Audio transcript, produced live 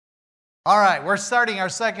All right, we're starting our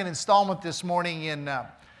second installment this morning in a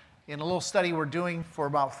little study we're doing for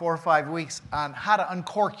about 4 or 5 weeks on how to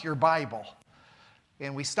uncork your Bible.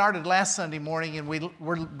 And we started last Sunday morning, and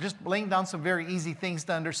we're just laying down some very easy things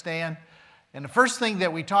to understand. And the first thing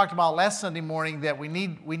that we talked about last Sunday morning that we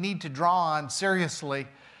need to draw on seriously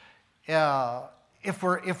if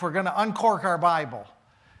we're going to uncork our Bible.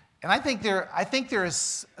 And I think there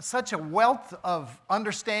is such a wealth of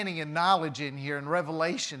understanding and knowledge in here and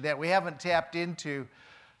revelation that we haven't tapped into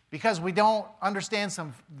because we don't understand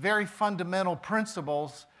some very fundamental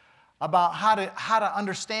principles about how to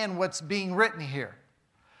understand what's being written here.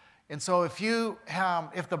 And so if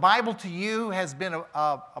the Bible to you has been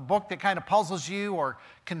a book that kind of puzzles you or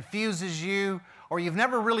confuses you, or you've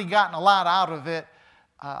never really gotten a lot out of it,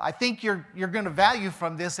 I think you're going to value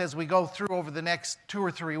from this as we go through over the next 2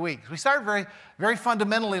 or 3 weeks. We started very, very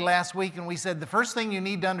fundamentally last week, and we said the first thing you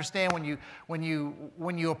need to understand when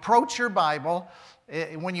you approach your Bible,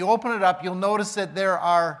 when you open it up, you'll notice that there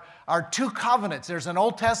are 2 covenants. There's an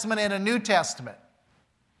Old Testament and a New Testament.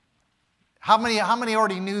 How many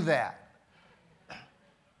already knew that?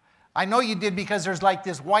 I know you did because there's like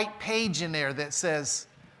this white page in there that says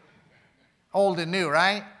Old and New,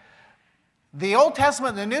 right? The Old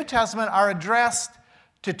Testament and the New Testament are addressed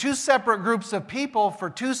to 2 separate groups of people for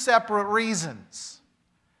 2 separate reasons.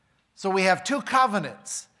 So we have 2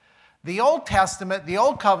 covenants. The Old Testament, the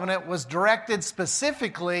Old Covenant, was directed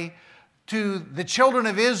specifically to the children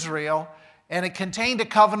of Israel, and it contained a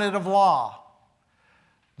covenant of law.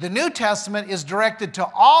 The New Testament is directed to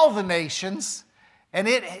all the nations, and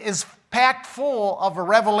it is packed full of a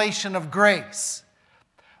revelation of grace.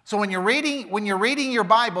 So when you're reading your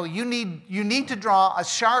Bible, you need to draw a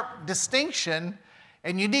sharp distinction,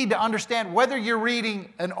 and you need to understand whether you're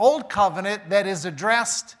reading an old covenant that is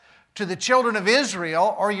addressed to the children of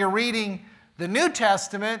Israel, or you're reading the New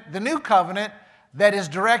Testament, the new covenant, that is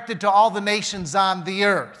directed to all the nations on the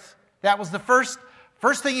earth. That was the first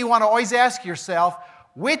thing you want to always ask yourself,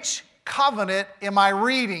 which covenant am I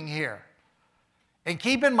reading here? And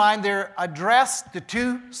keep in mind they're addressed to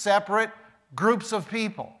 2 separate groups of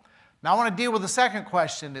people. Now I want to deal with the second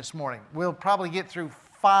question this morning. We'll probably get through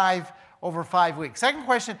 5 over 5 weeks. Second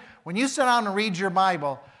question, when you sit down and read your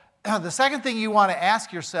Bible, the second thing you want to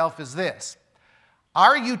ask yourself is this: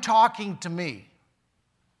 are you talking to me?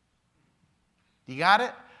 You got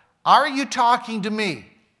it? Are you talking to me?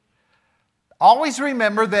 Always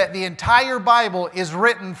remember that the entire Bible is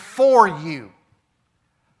written for you,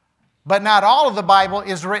 but not all of the Bible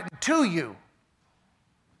is written to you.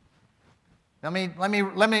 Let me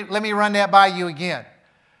run that by you again.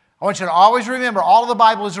 I want you to always remember all of the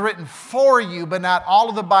Bible is written for you, but not all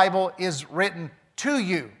of the Bible is written to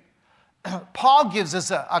you. Paul gives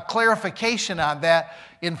us a clarification on that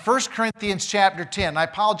in 1 Corinthians chapter 10. I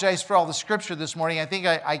apologize for all the scripture this morning. I think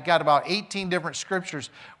I got about 18 different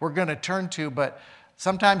scriptures we're going to turn to, but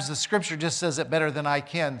sometimes the scripture just says it better than I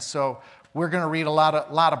can, so we're going to read a lot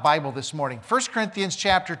of Bible this morning. 1 Corinthians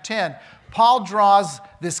chapter 10, Paul draws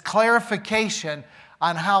this clarification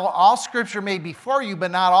on how all Scripture may be for you, but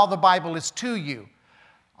not all the Bible is to you.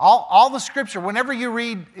 All the Scripture, whenever you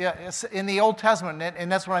read in the Old Testament, and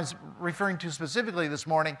that's what I'm referring to specifically this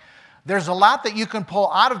morning, there's a lot that you can pull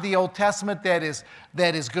out of the Old Testament that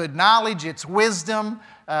is good knowledge, it's wisdom.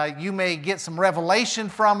 You may get some revelation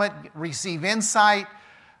from it, receive insight.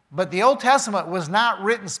 But the Old Testament was not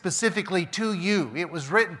written specifically to you. It was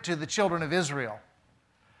written to the children of Israel.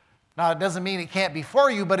 Now, it doesn't mean it can't be for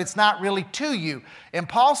you, but it's not really to you. And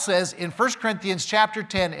Paul says in 1 Corinthians chapter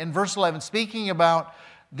 10 and verse 11, speaking about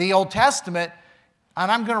the Old Testament,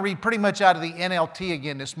 and I'm going to read pretty much out of the NLT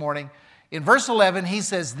again this morning. In verse 11, he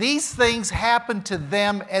says, "These things happened to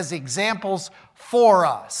them as examples for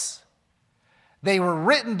us. They were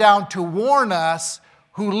written down to warn us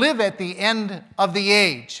who live at the end of the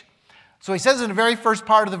age." So he says in the very first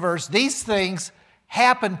part of the verse, these things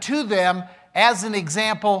happened to them as an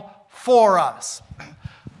example for us.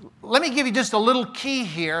 Let me give you just a little key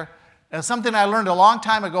here. Something I learned a long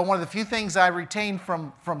time ago, one of the few things I retained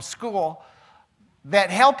from school that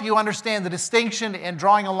help you understand the distinction and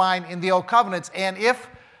drawing a line in the Old Covenants. And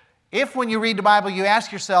if when you read the Bible you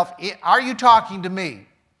ask yourself, are you talking to me?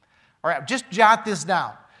 All right, just jot this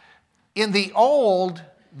down. In the Old,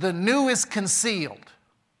 the new is concealed.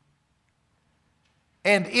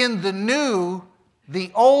 And in the new,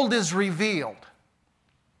 the old is revealed.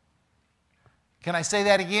 Can I say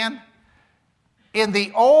that again? In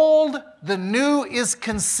the old, the new is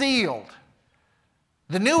concealed.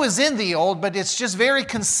 The new is in the old, but it's just very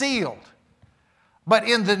concealed. But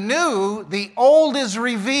in the new, the old is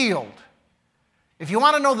revealed. If you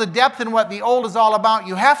want to know the depth and what the Old is all about,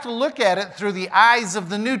 you have to look at it through the eyes of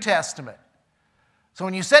the New Testament. So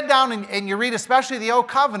when you sit down and you read especially the Old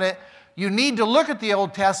Covenant, you need to look at the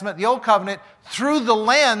Old Testament, the Old Covenant, through the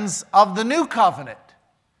lens of the New Covenant.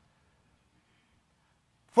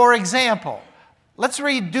 For example, let's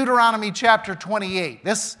read Deuteronomy chapter 28.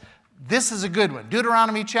 This is a good one.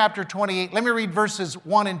 Deuteronomy chapter 28. Let me read verses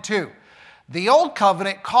 1 and 2. The Old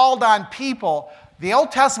Covenant called on people. The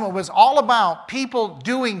Old Testament was all about people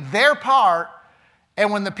doing their part,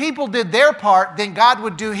 and when the people did their part, then God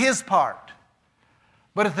would do His part.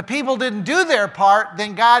 But if the people didn't do their part,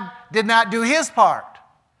 then God did not do His part.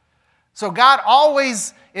 So God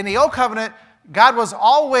always, in the Old Covenant, God was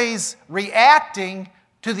always reacting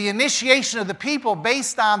to the initiation of the people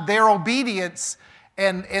based on their obedience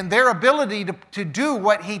and their ability to do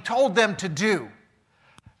what He told them to do.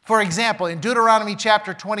 For example, in Deuteronomy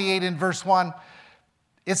chapter 28 and verse 1,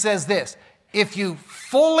 it says this: if you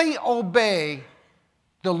fully obey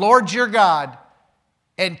the Lord your God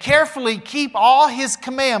and carefully keep all His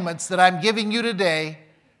commandments that I'm giving you today,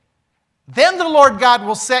 then the Lord God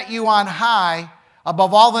will set you on high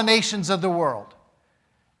above all the nations of the world.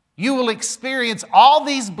 You will experience all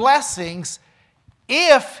these blessings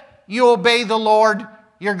if you obey the Lord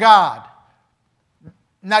your God.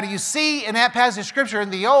 Now, do you see in that passage of Scripture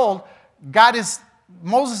in the Old,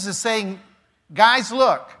 Moses is saying, guys,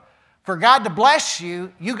 look, for God to bless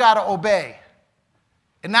you, you got to obey.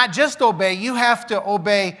 And not just obey, you have to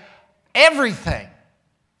obey everything,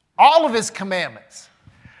 all of His commandments.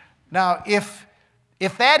 Now, if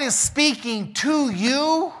that is speaking to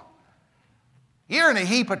you, you're in a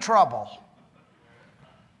heap of trouble.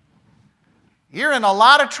 You're in a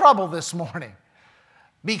lot of trouble this morning.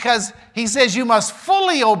 Because He says you must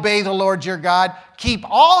fully obey the Lord your God, keep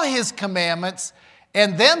all His commandments,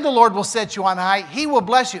 and then the Lord will set you on high. He will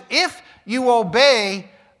bless you if you obey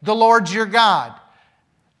the Lord your God.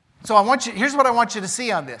 So here's what I want you to see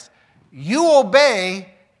on this. You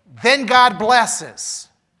obey, then God blesses.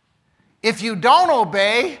 If you don't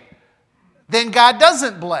obey, then God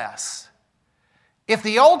doesn't bless. If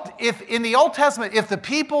in the Old Testament, if the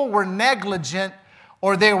people were negligent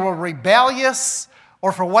or they were rebellious,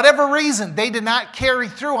 or for whatever reason they did not carry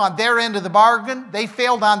through on their end of the bargain, they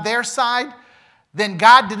failed on their side, then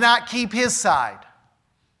God did not keep His side.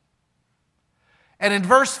 And in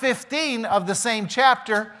verse 15 of the same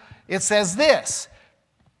chapter, it says this: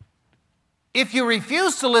 if you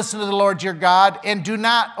refuse to listen to the Lord your God and do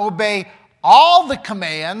not obey all the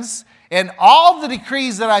commands and all the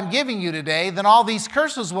decrees that I'm giving you today, then all these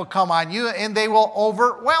curses will come on you and they will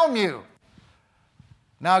overwhelm you.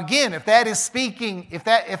 Now again, if that's speaking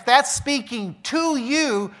to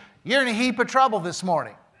you, you're in a heap of trouble this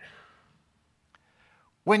morning.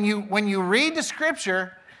 When you read the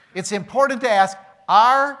Scripture, it's important to ask,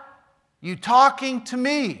 are you talking to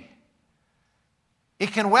me?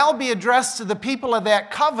 It can well be addressed to the people of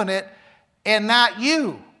that covenant and not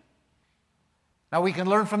you. Now we can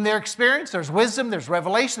learn from their experience. There's wisdom, there's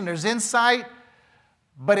revelation, there's insight,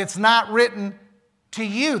 but it's not written to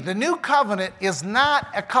you. The new covenant is not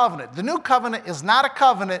a covenant. The new covenant is not a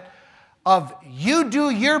covenant of you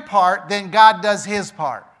do your part, then God does His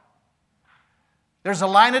part. There's a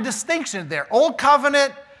line of distinction there. Old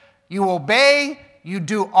covenant, you obey, you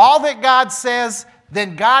do all that God says,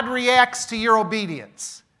 then God reacts to your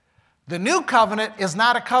obedience. The new covenant is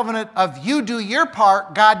not a covenant of you do your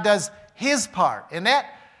part, God does His part. And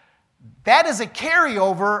that is a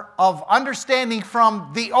carryover of understanding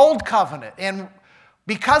from the old covenant. And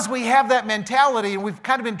because we have that mentality, and we've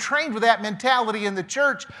kind of been trained with that mentality in the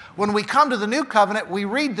church, when we come to the new covenant, we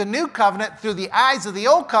read the new covenant through the eyes of the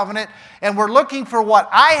old covenant, and we're looking for what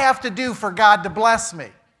I have to do for God to bless me,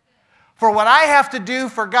 for what I have to do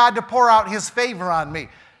for God to pour out His favor on me.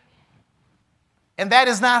 And that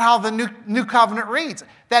is not how the new covenant reads.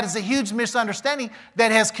 That is a huge misunderstanding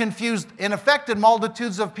that has confused and affected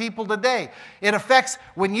multitudes of people today. It affects,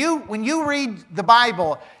 when you read the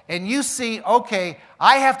Bible and you see, okay,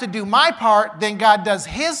 I have to do my part, then God does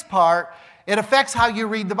His part, it affects how you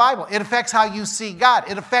read the Bible. It affects how you see God.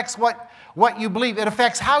 It affects what you believe. It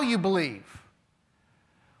affects how you believe.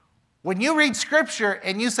 When you read Scripture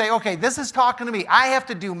and you say, okay, this is talking to me, I have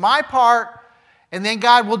to do my part, and then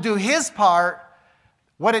God will do His part,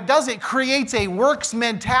 what it does, it creates a works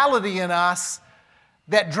mentality in us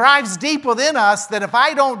that drives deep within us that if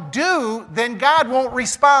I don't do, then God won't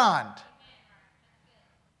respond.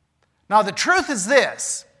 Now, the truth is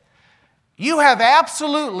this: you have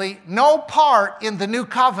absolutely no part in the new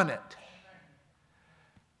covenant.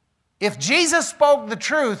 If Jesus spoke the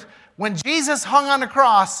truth, when Jesus hung on the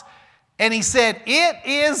cross and He said, "It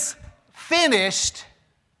is finished,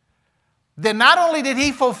 then not only did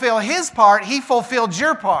he fulfill his part, he fulfilled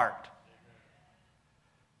your part.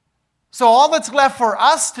 So all that's left for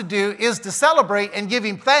us to do is to celebrate and give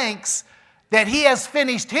him thanks that he has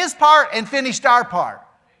finished his part and finished our part.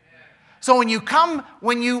 So when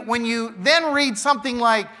you then read something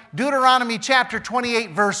like Deuteronomy chapter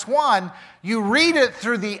 28 verse 1, you read it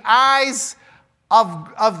through the eyes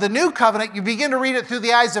of the new covenant. You begin to read it through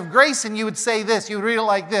the eyes of grace, and you would say this. You would read it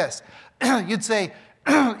like this. You'd say,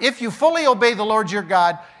 if you fully obey the Lord your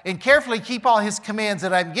God and carefully keep all his commands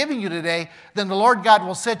that I'm giving you today, then the Lord God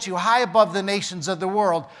will set you high above the nations of the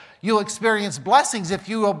world. You'll experience blessings if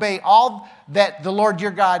you obey all that the Lord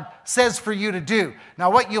your God says for you to do.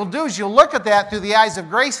 Now what you'll do is you'll look at that through the eyes of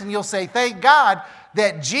grace, and you'll say, thank God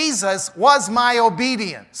that Jesus was my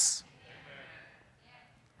obedience.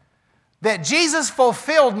 That Jesus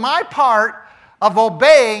fulfilled my part of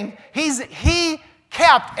obeying. He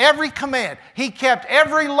kept every command. He kept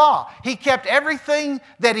every law. He kept everything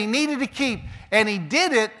that he needed to keep. And he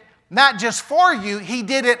did it not just for you, he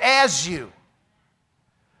did it as you.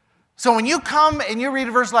 So when you come and you read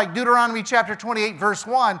a verse like Deuteronomy chapter 28 verse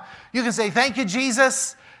 1, you can say, thank you,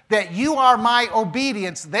 Jesus, that you are my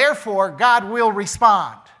obedience. Therefore, God will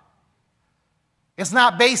respond. It's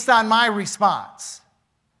not based on my response.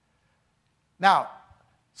 Now,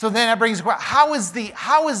 so then that brings a question.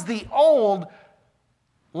 How is the old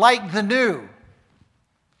like the new?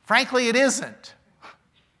 Frankly, it isn't.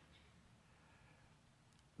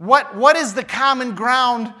 What is the common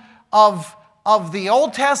ground of the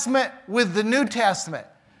Old Testament with the New Testament?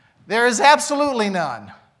 There is absolutely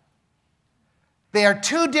none. They are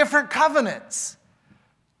two different covenants,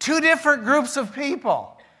 two different groups of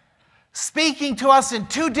people, speaking to us in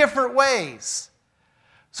two different ways.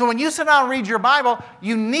 So when you sit down and read your Bible,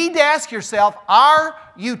 you need to ask yourself, are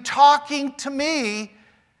you talking to me?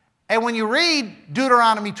 And when you read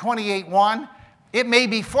Deuteronomy 28:1, it may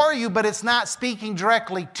be for you, but it's not speaking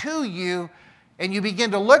directly to you. And you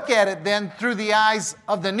begin to look at it then through the eyes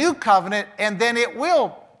of the new covenant, and then it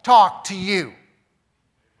will talk to you.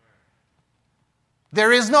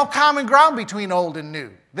 There is no common ground between old and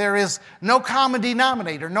new. There is no common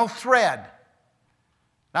denominator, no thread.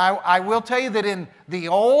 Now, I will tell you that in the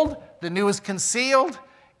old, the new is concealed.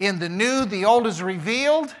 In the new, the old is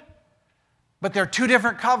revealed. But they're two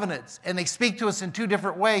different covenants, and they speak to us in two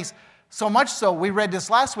different ways. So much so, we read this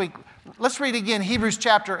last week. Let's read again Hebrews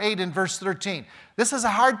chapter 8 and verse 13. This is a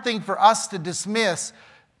hard thing for us to dismiss,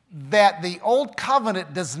 that the old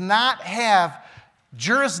covenant does not have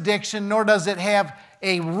jurisdiction, nor does it have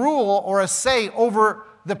a rule or a say over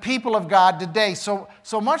the people of God today. So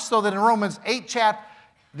much so that in Romans 8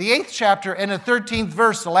 the 8th chapter and the 13th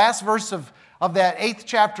verse, the last verse of that 8th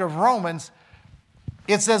chapter of Romans,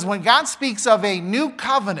 it says, when God speaks of a new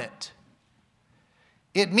covenant,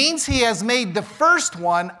 it means he has made the first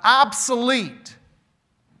one obsolete.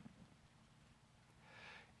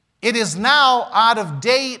 It is now out of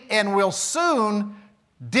date and will soon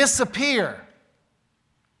disappear.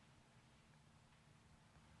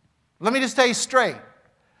 Let me just tell you straight.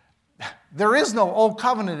 There is no old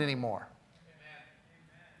covenant anymore.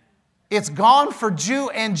 It's gone for Jew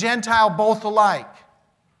and Gentile both alike.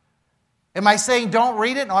 Am I saying don't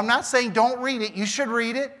read it? No, I'm not saying don't read it. You should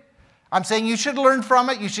read it. I'm saying you should learn from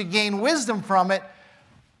it. You should gain wisdom from it.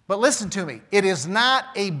 But listen to me. It is not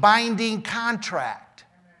a binding contract.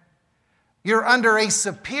 You're under a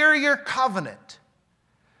superior covenant.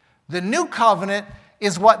 The new covenant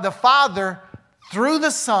is what the Father, through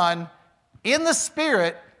the Son, in the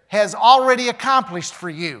Spirit, has already accomplished for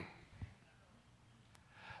you.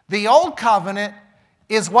 The old covenant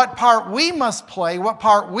is what part we must play, what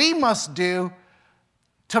part we must do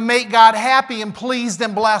to make God happy and pleased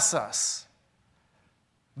and bless us.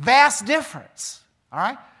 Vast difference, all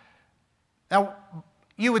right? Now,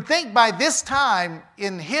 you would think by this time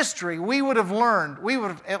in history, we would have learned, we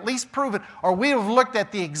would have at least proven, or we would have looked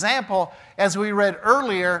at the example as we read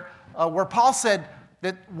earlier, where Paul said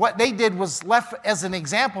that what they did was left as an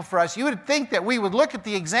example for us. You would think that we would look at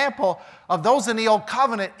the example of those in the old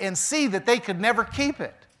covenant and see that they could never keep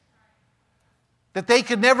it, that they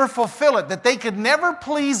could never fulfill it, that they could never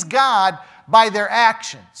please God by their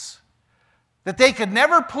actions, that they could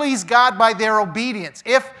never please God by their obedience.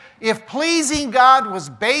 If pleasing God was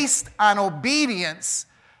based on obedience,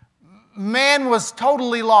 man was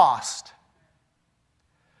totally lost.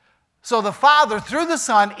 So the Father, through the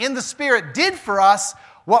Son, in the Spirit, did for us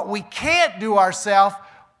what we can't do ourselves,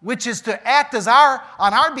 which is to act on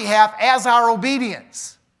our behalf as our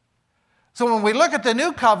obedience. So when we look at the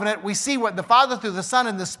new covenant, we see what the Father, through the Son,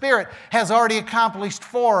 and the Spirit has already accomplished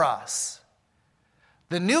for us.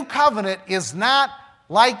 The new covenant is not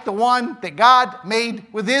like the one that God made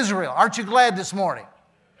with Israel. Aren't you glad this morning?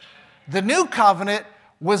 The new covenant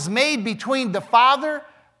was made between the Father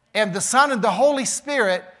and the Son and the Holy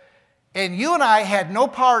Spirit, and you and I had no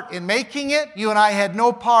part in making it, you and I had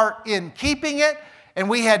no part in keeping it, and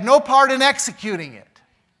we had no part in executing it.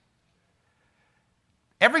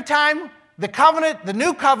 Every time the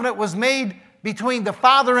new covenant was made between the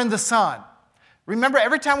Father and the Son. Remember,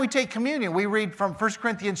 every time we take communion, we read from 1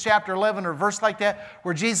 Corinthians chapter 11 or a verse like that,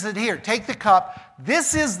 where Jesus said, here, take the cup.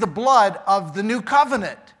 This is the blood of the new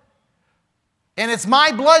covenant. And it's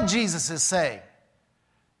my blood, Jesus is saying.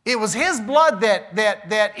 It was his blood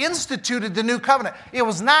that instituted the new covenant. It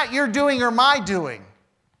was not your doing or my doing.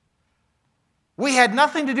 We had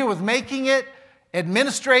nothing to do with making it,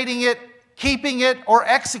 administrating it, keeping it, or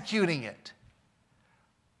executing it.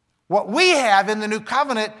 What we have in the new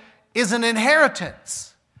covenant is an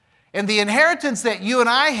inheritance. And the inheritance that you and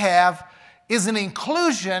I have is an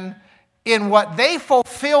inclusion in what they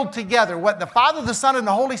fulfilled together, what the Father, the Son, and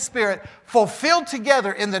the Holy Spirit fulfilled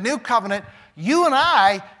together in the new covenant. You and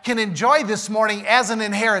I can enjoy this morning as an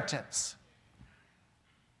inheritance.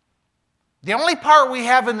 The only part we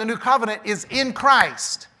have in the new covenant is in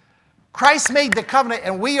Christ. Christ made the covenant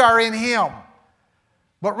and we are in him.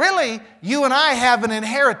 But really, you and I have an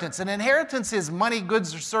inheritance. An inheritance is money,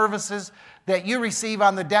 goods, or services that you receive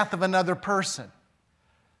on the death of another person.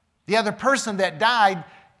 The other person that died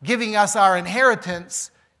giving us our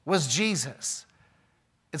inheritance was Jesus.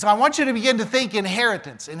 And so I want you to begin to think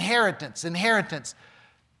inheritance, inheritance, inheritance,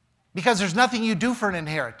 because there's nothing you do for an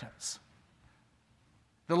inheritance.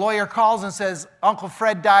 The lawyer calls and says, Uncle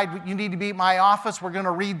Fred died, you need to be at my office, we're going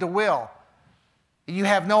to read the will. You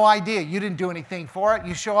have no idea. You didn't do anything for it.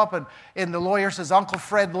 You show up and the lawyer says, Uncle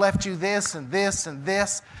Fred left you this and this and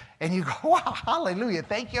this. And you go, wow, hallelujah.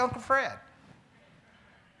 Thank you, Uncle Fred.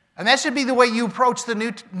 And that should be the way you approach the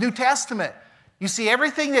New Testament. You see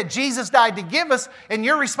everything that Jesus died to give us, and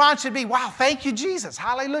your response should be, wow, thank you, Jesus.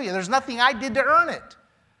 Hallelujah. There's nothing I did to earn it.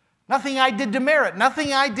 Nothing I did to merit.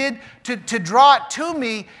 Nothing I did to draw it to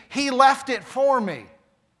me. He left it for me.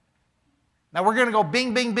 Now we're going to go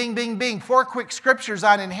bing, bing, bing, bing, bing. 4 quick scriptures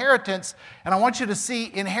on inheritance. And I want you to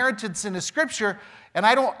see inheritance in the scripture. And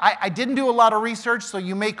I didn't do a lot of research, so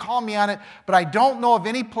you may call me on it, but I don't know of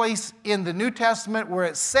any place in the New Testament where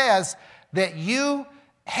it says that you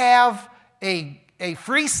have a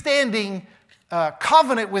freestanding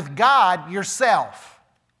covenant with God yourself.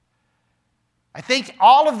 I think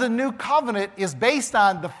all of the new covenant is based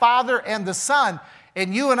on the Father and the Son,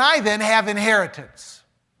 and you and I then have inheritance.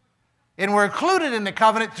 And we're included in the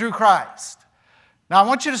covenant through Christ. Now, I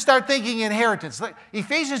want you to start thinking inheritance.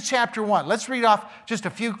 Ephesians chapter 1. Let's read off just a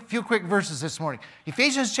few quick verses this morning.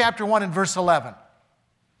 Ephesians chapter 1 and verse 11.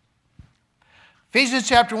 Ephesians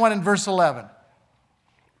chapter 1 and verse 11.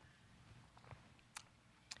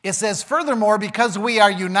 It says, furthermore, because we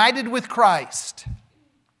are united with Christ,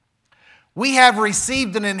 we have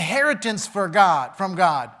received an inheritance from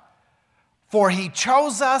God. For he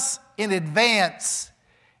chose us in advance,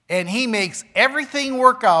 and he makes everything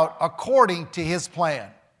work out according to his plan.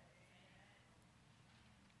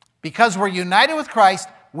 Because we're united with Christ,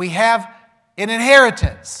 we have an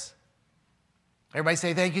inheritance. Everybody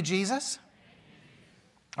say, thank you, Jesus.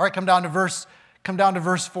 All right, come down to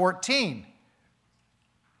verse 14.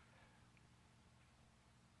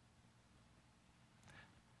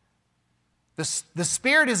 The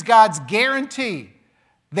Spirit is God's guarantee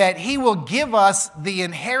that he will give us the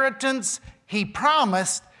inheritance he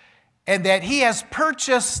promised, and that he has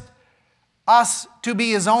purchased us to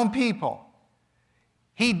be his own people.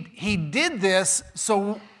 He did this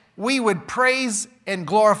so we would praise and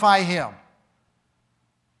glorify him.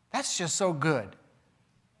 That's just so good.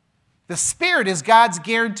 The Spirit is God's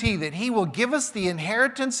guarantee that he will give us the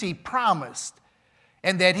inheritance he promised,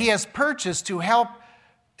 and that he has purchased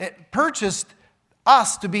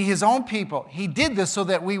us to be his own people. He did this so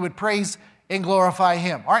that we would praise and glorify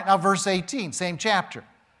him. All right, now verse 18, same chapter.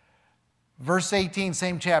 Verse 18,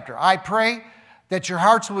 same chapter. I pray that your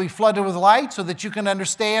hearts will be flooded with light so that you can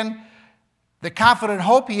understand the confident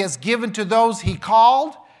hope he has given to those he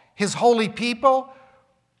called, his holy people,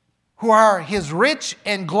 who are his rich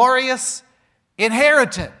and glorious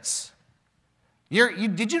inheritance.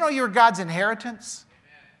 Did you know you're God's inheritance?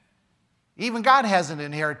 Even God has an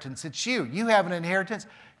inheritance. It's you. You have an inheritance.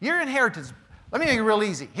 Your inheritance, let me make it real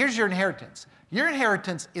easy. Here's your inheritance. Your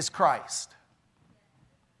inheritance is Christ.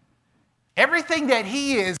 Everything that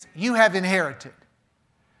he is, you have inherited.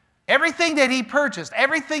 Everything that he purchased,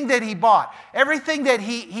 everything that he bought, everything that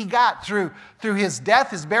he got through his death,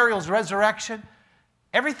 his burial, his resurrection,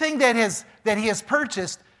 Everything that he has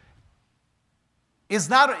purchased is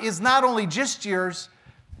not only just yours,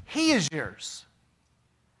 he is yours.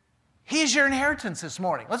 He is your inheritance this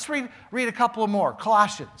morning. Let's read a couple of more.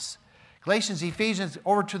 Colossians, Ephesians,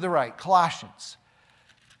 over to the right. Colossians.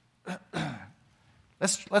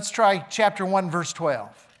 Let's try chapter 1, verse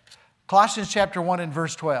 12. Colossians chapter 1 and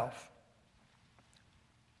verse 12.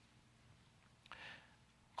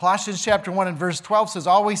 Colossians chapter 1 and verse 12 says,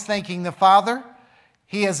 always thanking the Father,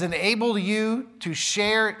 He has enabled you to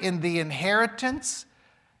share in the inheritance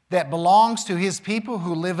that belongs to His people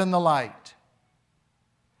who live in the light.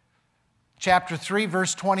 Chapter 3,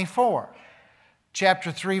 verse 24.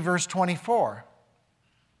 Chapter 3, verse 24.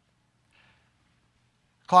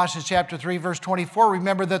 Colossians chapter 3, verse 24,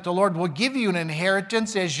 remember that the Lord will give you an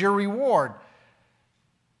inheritance as your reward,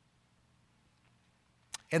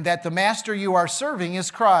 and that the master you are serving is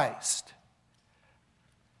Christ.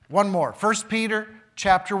 One more. 1 Peter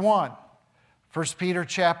chapter 1. 1 Peter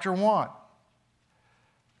chapter 1.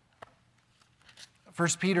 1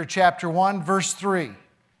 Peter chapter 1, verse 3.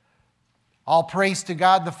 All praise to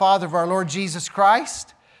God, the Father of our Lord Jesus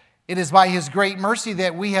Christ. It is by His great mercy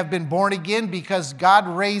that we have been born again, because God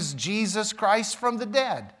raised Jesus Christ from the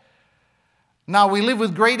dead. Now we live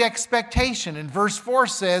with great expectation. And verse 4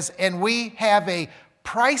 says, and we have a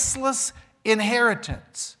priceless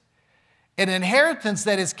inheritance. An inheritance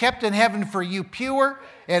that is kept in heaven for you, pure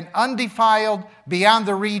and undefiled, beyond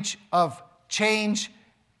the reach of change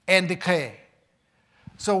and decay.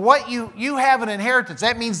 So what you have an inheritance.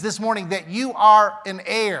 That means this morning that you are an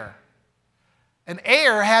heir. An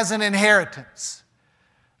heir has an inheritance.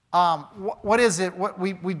 What is it? What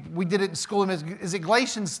we did it in school. Is it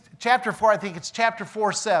Galatians chapter 4? I think it's chapter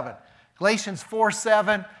 4:7. Galatians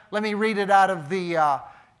 4:7. Let me read it out of the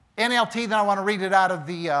NLT. Then I want to read it out of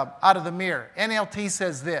the mirror. NLT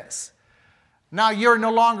says this: now you're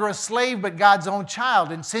no longer a slave, but God's own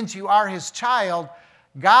child, and since you are His child,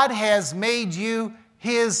 God has made you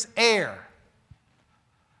His heir.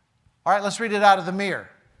 All right, let's read it out of the mirror.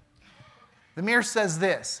 The mirror says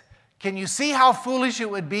this: can you see how foolish it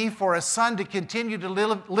would be for a son to continue to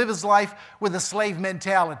live his life with a slave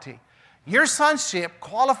mentality? Your sonship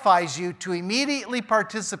qualifies you to immediately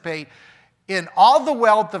participate in all the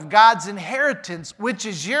wealth of God's inheritance, which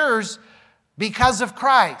is yours because of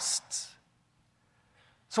Christ.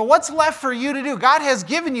 So what's left for you to do? God has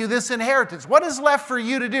given you this inheritance. What is left for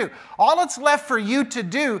you to do? All that's left for you to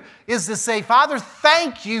do is to say, Father,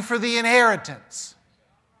 thank you for the inheritance.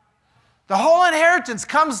 The whole inheritance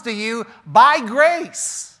comes to you by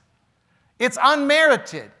grace. It's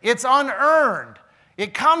unmerited. It's unearned.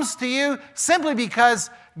 It comes to you simply because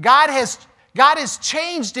God has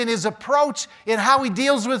changed in His approach in how He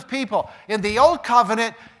deals with people. In the old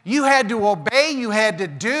covenant, you had to obey, you had to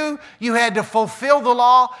do, you had to fulfill the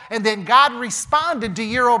law, and then God responded to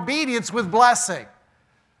your obedience with blessing.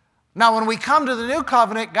 Now, when we come to the new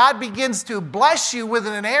covenant, God begins to bless you with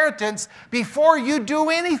an inheritance before you do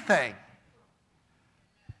anything.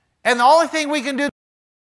 And the only thing we can do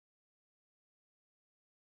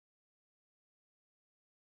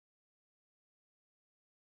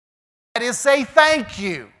is say thank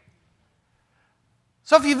you.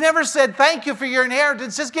 So if you've never said thank you for your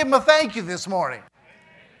inheritance, just give Him a thank you this morning.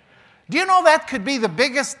 Do you know that could be the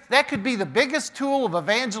biggest tool of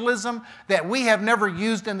evangelism that we have never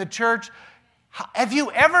used in the church? Have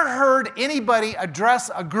you ever heard anybody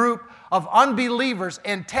address a group of unbelievers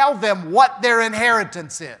and tell them what their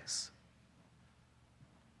inheritance is?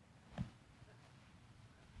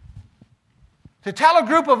 To tell a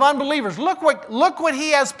group of unbelievers, look what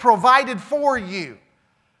He has provided for you.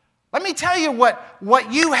 Let me tell you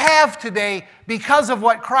what you have today because of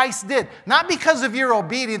what Christ did. Not because of your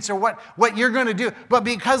obedience or what you're going to do, but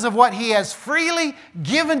because of what He has freely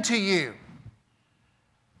given to you.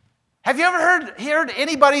 Have you ever heard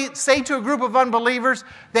anybody say to a group of unbelievers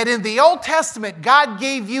that in the Old Testament, God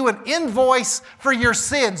gave you an invoice for your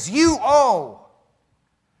sins? You owe.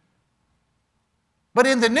 But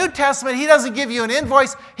in the New Testament, He doesn't give you an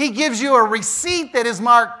invoice. He gives you a receipt that is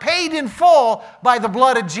marked paid in full by the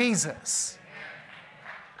blood of Jesus.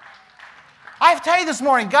 I have to tell you this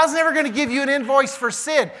morning, God's never going to give you an invoice for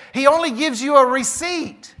sin. He only gives you a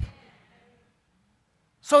receipt.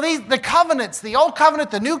 So the covenants, the Old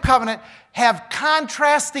Covenant, the New Covenant, have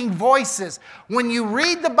contrasting voices. When you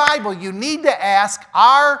read the Bible, you need to ask,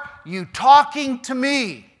 are you talking to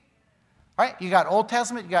me? Right? You got Old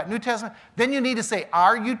Testament, you got New Testament. Then you need to say,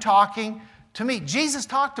 are you talking to me. Jesus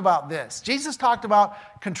talked about this. Jesus talked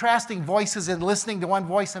about contrasting voices and listening to one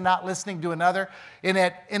voice and not listening to another in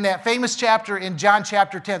that famous chapter in John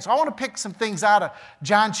chapter 10. So I want to pick some things out of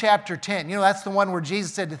John chapter 10. You know, that's the one where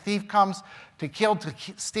Jesus said the thief comes to kill, to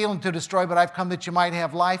steal, and to destroy, but I've come that you might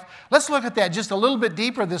have life. Let's look at that just a little bit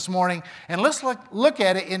deeper this morning, and let's look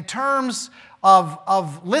at it in terms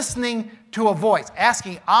of listening to a voice,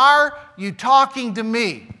 asking, are you talking to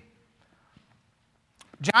me?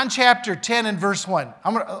 John chapter 10 and verse 1.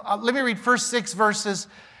 Let me read first 6 verses,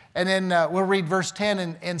 and then we'll read verse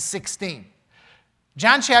 10 and 16.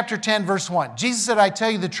 John chapter 10, verse 1. Jesus said, I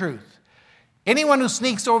tell you the truth. Anyone who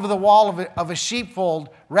sneaks over the wall of a sheepfold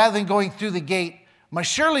rather than going through the gate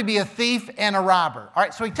must surely be a thief and a robber. All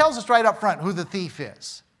right, so he tells us right up front who the thief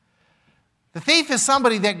is. The thief is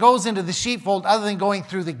somebody that goes into the sheepfold other than going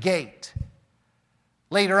through the gate.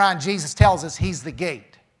 Later on, Jesus tells us he's the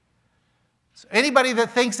gate. So anybody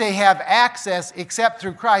that thinks they have access except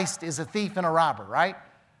through Christ is a thief and a robber, right?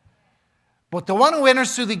 But the one who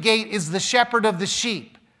enters through the gate is the shepherd of the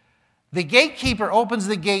sheep. The gatekeeper opens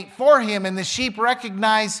the gate for him, and the sheep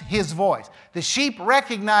recognize his voice. The sheep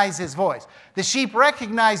recognize his voice. The sheep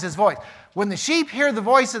recognize his voice. When the sheep hear the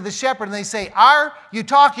voice of the shepherd and they say, are you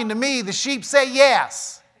talking to me? The sheep say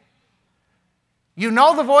yes. You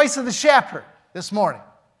know the voice of the shepherd this morning.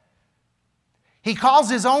 He calls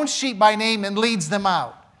his own sheep by name and leads them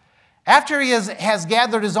out. After he has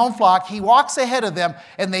gathered his own flock, he walks ahead of them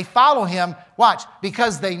and they follow him, watch,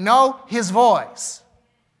 because they know his voice.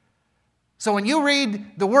 So when you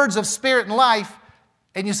read the words of spirit and life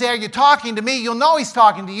and you say, are you talking to me? You'll know he's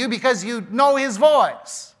talking to you because you know his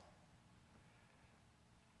voice.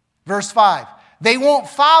 Verse 5, they won't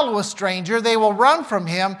follow a stranger. They will run from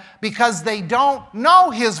him because they don't know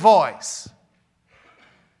his voice.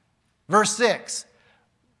 Verse 6,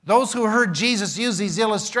 those who heard Jesus use these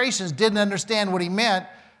illustrations didn't understand what he meant,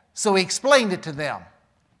 so he explained it to them.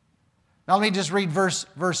 Now let me just read verse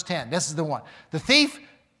 10. This is the one. The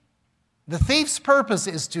thief's purpose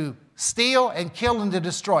is to steal and kill and to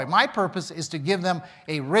destroy. My purpose is to give them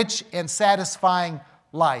a rich and satisfying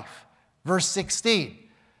life. Verse 16,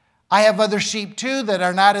 I have other sheep too that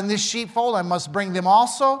are not in this sheepfold. I must bring them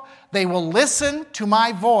also. They will listen to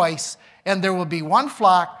my voice, and there will be one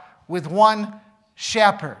flock with one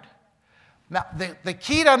shepherd. Now, the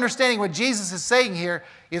key to understanding what Jesus is saying here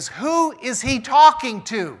is who is he talking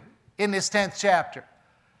to in this 10th chapter?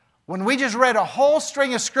 When we just read a whole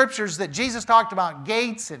string of scriptures that Jesus talked about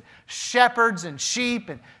gates and shepherds and sheep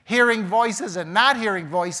and hearing voices and not hearing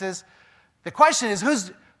voices, the question is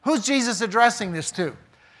who's Jesus addressing this to?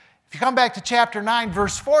 If you come back to chapter 9,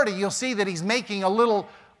 verse 40, you'll see that he's making a little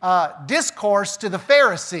discourse to the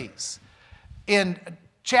Pharisees. In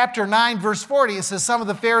chapter 9, verse 40, it says, some of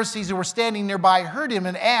the Pharisees who were standing nearby heard him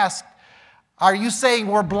and asked, are you saying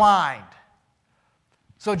we're blind?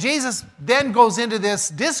 So Jesus then goes into this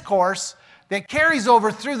discourse that carries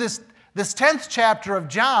over through this 10th chapter of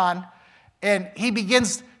John, and he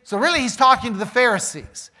begins, so really he's talking to the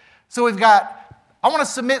Pharisees. So I want to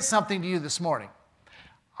submit something to you this morning.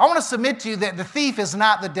 I want to submit to you that the thief is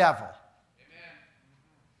not the devil.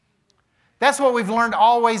 That's what we've learned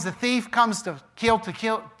always. The thief comes to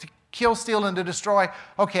kill, steal, and to destroy.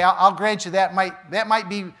 Okay, I'll grant you that might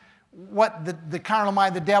be what the carnal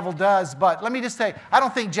mind, the devil does. But let me just say, I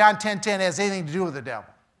don't think John 10:10 has anything to do with the devil.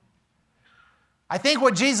 I think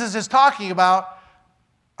what Jesus is talking about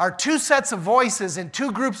are two sets of voices and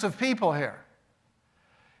two groups of people here.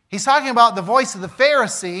 He's talking about the voice of the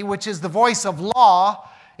Pharisee, which is the voice of law,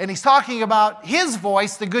 and he's talking about his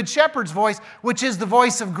voice, the Good Shepherd's voice, which is the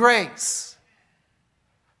voice of grace.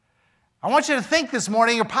 I want you to think this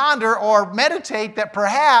morning or ponder or meditate that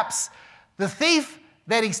perhaps the thief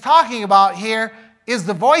that he's talking about here is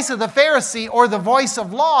the voice of the Pharisee or the voice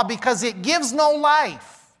of law because it gives no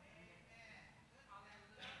life.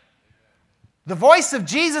 The voice of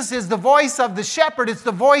Jesus is the voice of the shepherd. It's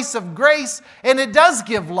the voice of grace, and it does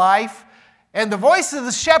give life. And the voice of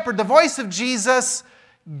the shepherd, the voice of Jesus,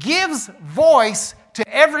 gives voice to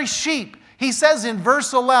every sheep. He says in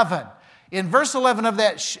verse 11 of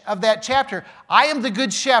that chapter, I am the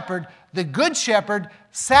good shepherd. The good shepherd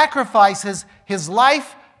sacrifices his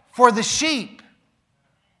life for the sheep.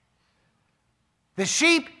 The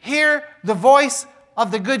sheep hear the voice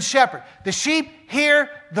of the good shepherd. The sheep hear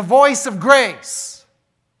the voice of grace.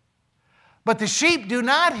 But the sheep do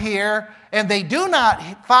not hear and they do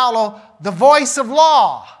not follow the voice of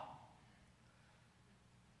law.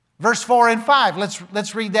 Verse 4 and 5,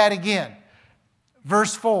 let's read that again.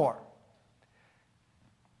 Verse 4.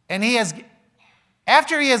 And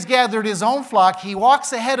after he has gathered his own flock, he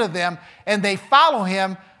walks ahead of them, and they follow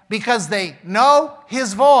him because they know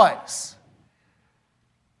His voice.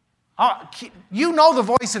 You know the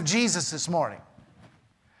voice of Jesus this morning.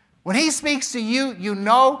 When He speaks to you, you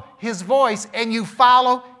know His voice and you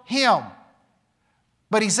follow Him.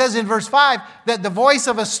 But He says in verse 5 that the voice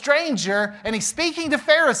of a stranger, and He's speaking to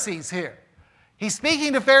Pharisees here. He's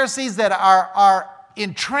speaking to Pharisees that are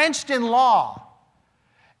entrenched in law.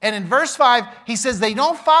 And in verse 5, He says they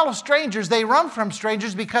don't follow strangers, they run from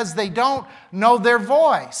strangers because they don't know their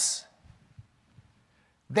voice.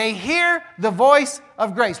 They hear the voice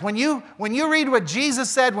of grace. When you read what Jesus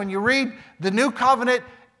said, when you read the New Covenant,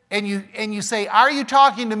 and you say, "Are you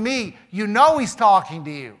talking to me?" You know He's talking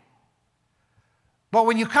to you. But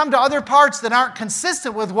when you come to other parts that aren't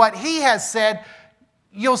consistent with what He has said,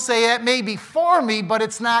 you'll say, "It may be for me, but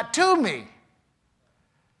it's not to me."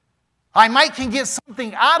 I can get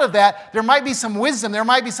something out of that. There might be some wisdom. There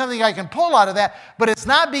might be something I can pull out of that, but it's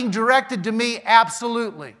not being directed to me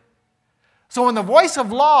absolutely. So when the voice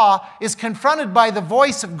of law is confronted by the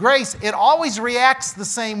voice of grace, it always reacts the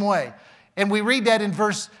same way. And we read that in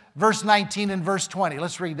verse 19 and verse 20.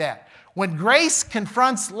 Let's read that. When grace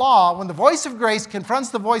confronts law, when the voice of grace confronts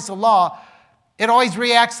the voice of law, it always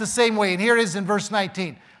reacts the same way. And here it is in verse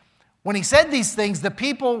 19. When He said these things, the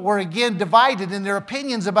people were again divided in their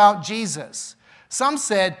opinions about Jesus. Some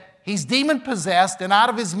said, "He's demon-possessed and out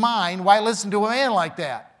of his mind. Why listen to a man like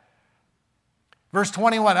that?" Verse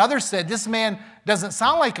 21, others said, "This man doesn't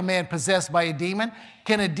sound like a man possessed by a demon.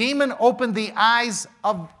 Can a demon open the eyes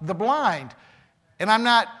of the blind?" And I'm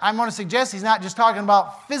going to suggest He's not just talking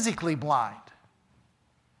about physically blind.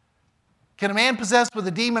 Can a man possessed with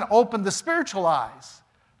a demon open the spiritual eyes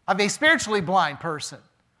of a spiritually blind person?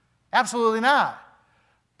 Absolutely not.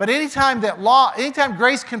 But anytime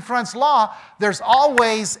grace confronts law, there's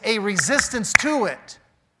always a resistance to it.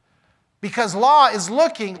 Because law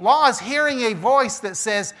is hearing a voice that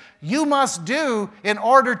says, you must do in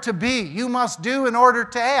order to be. You must do in order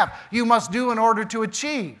to have. You must do in order to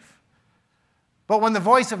achieve. But when the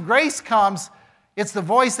voice of grace comes, it's the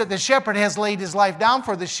voice that the shepherd has laid his life down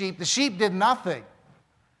for the sheep. The sheep did nothing.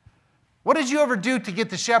 What did you ever do to get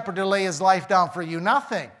the shepherd to lay his life down for you?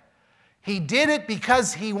 Nothing. He did it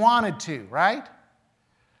because He wanted to, right?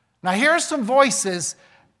 Now here are some voices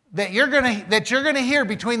that you're going to hear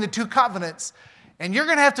between the two covenants, and you're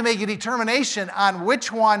going to have to make a determination on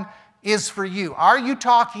which one is for you. Are you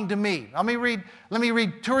talking to me? Let me read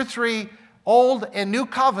 2 or 3 Old and New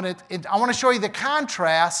Covenant. I want to show you the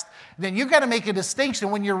contrast. Then you've got to make a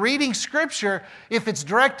distinction when you're reading Scripture, if it's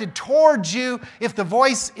directed towards you, if the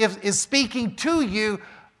voice is speaking to you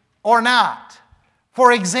or not.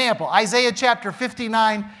 For example, Isaiah chapter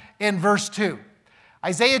 59 and verse 2.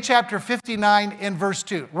 Isaiah chapter 59 and verse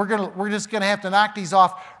 2. We're just going to have to knock these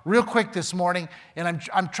off real quick this morning. And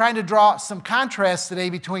I'm trying to draw some contrast today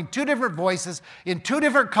between 2 different voices in 2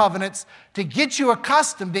 different covenants to get you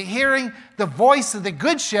accustomed to hearing the voice of the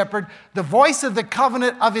Good Shepherd, the voice of the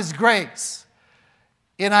covenant of His grace.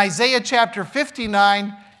 In Isaiah chapter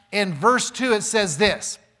 59 and verse 2, it says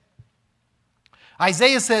this.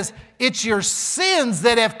 Isaiah says, "It's your sins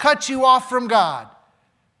that have cut you off from God.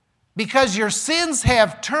 Because your sins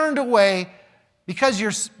have turned away, because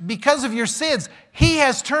of your sins, He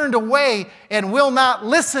has turned away and will not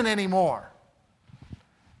listen anymore."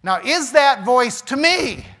 Now, is that voice to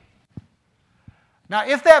me? Now,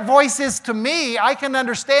 if that voice is to me, I can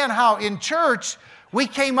understand how in church we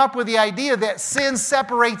came up with the idea that sin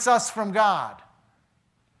separates us from God.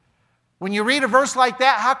 When you read a verse like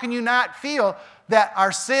that, how can you not feel that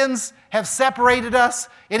our sins have separated us?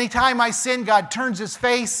 Anytime I sin, God turns His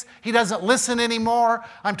face. He doesn't listen anymore.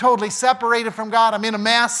 I'm totally separated from God. I'm in a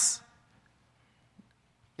mess.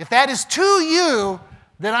 If that is to you,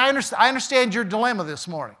 then I understand your dilemma this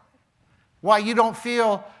morning. Why you don't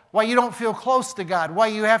feel close to God. Why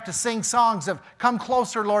you have to sing songs of, "Come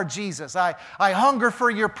closer, Lord Jesus. I hunger for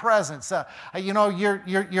your presence.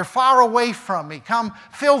 You're far away from me. Come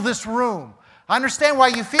fill this room." I understand why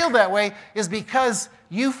you feel that way is because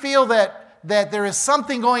you feel that there is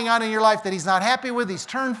something going on in your life that He's not happy with, He's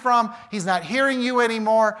turned from, He's not hearing you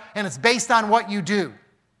anymore, and it's based on what you do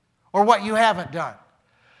or what you haven't done.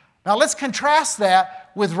 Now let's contrast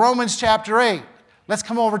that with Romans chapter 8. Let's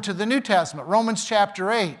come over to the New Testament, Romans chapter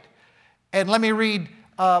 8, and let me read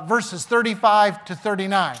verses 35 to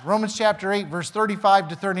 39. Romans chapter 8, verse 35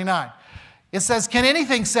 to 39. It says, "Can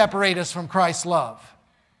anything separate us from Christ's love?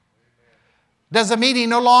 Does it mean He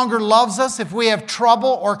no longer loves us if we have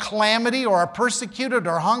trouble or calamity or are persecuted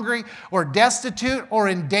or hungry or destitute or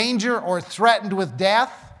in danger or threatened with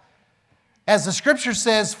death? As the Scripture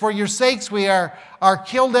says, for your sakes we are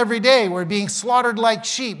killed every day. We're being slaughtered like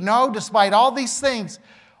sheep. No, despite all these things,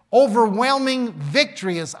 overwhelming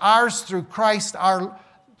victory is ours through Christ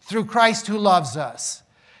who loves us.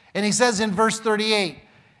 And he says in verse 38,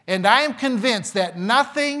 and I am convinced that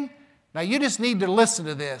nothing, now you just need to listen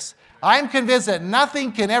to this. I am convinced that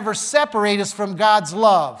nothing can ever separate us from God's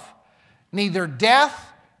love. Neither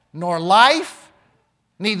death, nor life,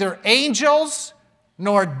 neither angels,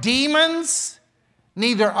 nor demons,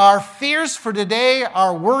 neither our fears for today,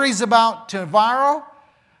 our worries about tomorrow,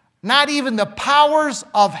 not even the powers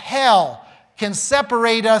of hell can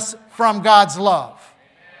separate us from God's love.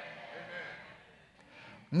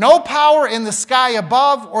 No power in the sky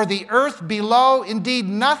above or the earth below, indeed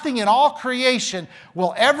nothing in all creation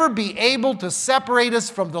will ever be able to separate us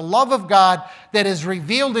from the love of God that is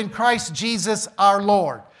revealed in Christ Jesus our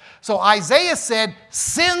Lord. So Isaiah said,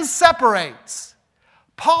 sin separates.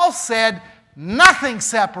 Paul said, nothing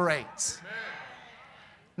separates.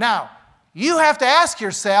 Now, you have to ask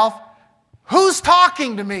yourself, who's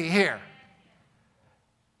talking to me here?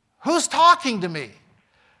 Who's talking to me?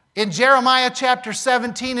 In Jeremiah chapter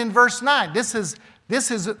 17 and verse 9, this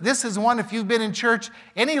is one, if you've been in church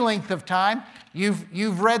any length of time,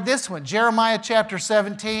 you've read this one. Jeremiah chapter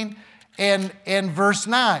 17 and verse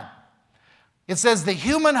 9. It says, the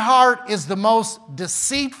human heart is the most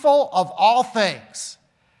deceitful of all things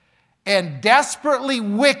and desperately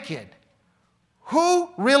wicked. Who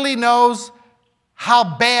really knows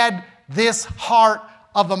how bad this heart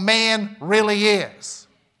of a man really is?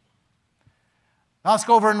 Now let's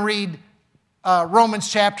go over and read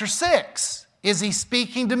Romans chapter 6. Is he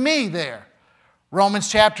speaking to me there? Romans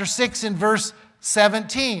chapter 6 and verse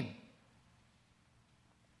 17.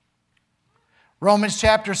 Romans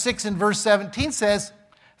chapter 6 and verse 17 says,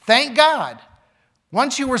 thank God,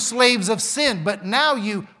 once you were slaves of sin, but now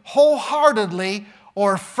you wholeheartedly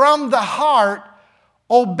or from the heart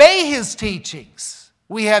obey his teachings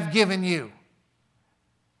we have given you.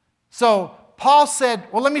 So Paul said,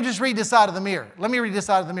 well, let me just read this out of the mirror. Let me read this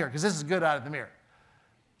out of the mirror because this is good out of the mirror.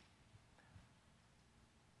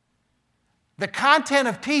 The content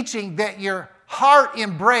of teaching that your heart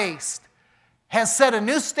embraced has set a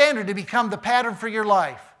new standard to become the pattern for your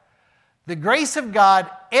life. The grace of God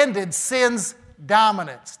ended sin's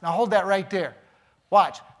dominance. Now hold that right there.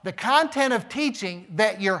 Watch. The content of teaching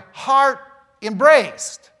that your heart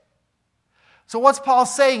embraced. So what's Paul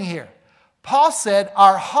saying here? Paul said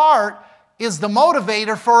our heart is the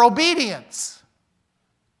motivator for obedience.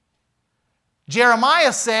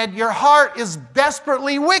 Jeremiah said your heart is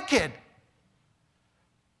desperately wicked.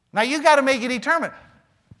 Now you got to make it determined.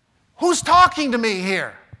 Who's talking to me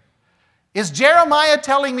here? Is Jeremiah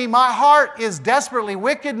telling me my heart is desperately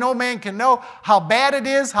wicked? No man can know how bad it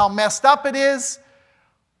is, how messed up it is?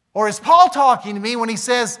 Or is Paul talking to me when he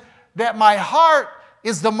says that my heart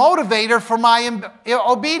is the motivator for my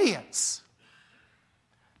obedience?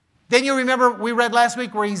 Then you remember we read last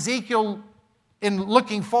week where Ezekiel, in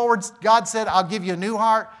looking forwards, God said, I'll give you a new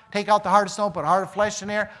heart. Take out the heart of stone, put a heart of flesh in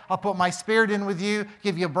there. I'll put my spirit in with you,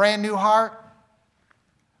 give you a brand new heart.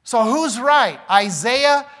 So who's right?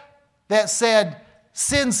 Isaiah that said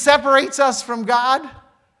sin separates us from God?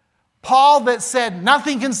 Paul that said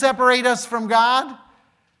nothing can separate us from God?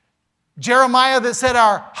 Jeremiah that said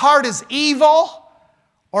our heart is evil?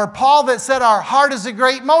 Or Paul that said our heart is a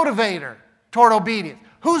great motivator toward obedience?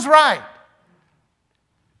 Who's right?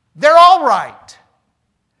 They're all right.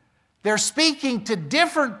 They're speaking to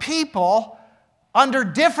different people under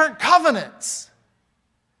different covenants.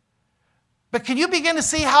 But can you begin to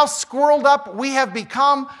see how squirreled up we have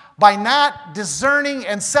become by not discerning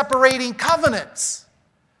and separating covenants?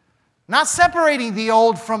 Not separating the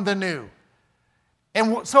old from the new.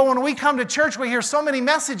 And so when we come to church, we hear so many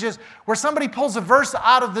messages where somebody pulls a verse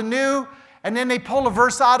out of the new and then they pull a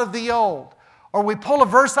verse out of the old. Or we pull a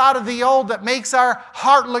verse out of the old that makes our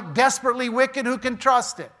heart look desperately wicked. Who can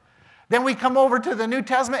trust it? Then we come over to the New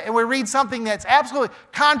Testament and we read something that's absolutely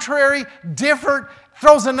contrary, different,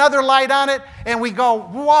 throws another light on it, and we go,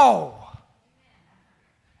 whoa.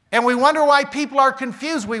 And we wonder why people are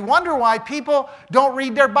confused. We wonder why people don't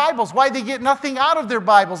read their Bibles, why they get nothing out of their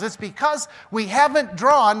Bibles. It's because we haven't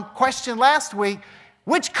drawn, question last week,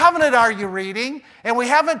 which covenant are you reading? And we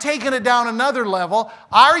haven't taken it down another level.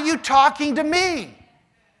 Are you talking to me?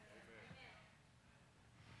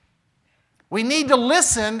 We need to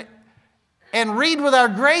listen and read with our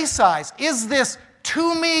grace eyes. Is this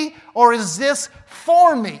to me or is this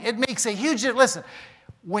for me? It makes a huge difference. Listen,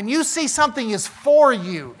 when you see something is for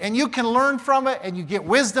you and you can learn from it and you get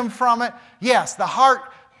wisdom from it, yes, the heart,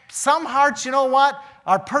 some hearts, you know what,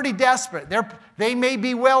 are pretty desperate. They may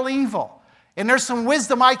be well evil. And there's some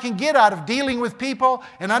wisdom I can get out of dealing with people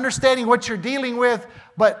and understanding what you're dealing with,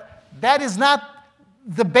 but that is not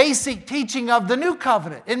the basic teaching of the new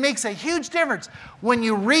covenant. It makes a huge difference when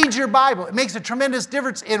you read your Bible. It makes a tremendous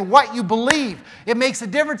difference in what you believe. It makes a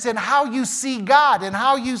difference in how you see God and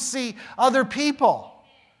how you see other people.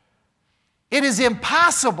 It is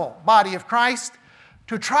impossible, body of Christ,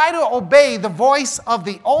 to try to obey the voice of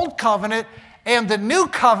the old covenant and the new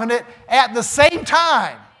covenant at the same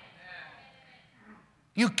time.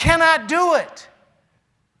 You cannot do it.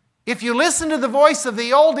 If you listen to the voice of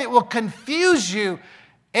the old, it will confuse you,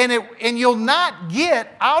 and you'll not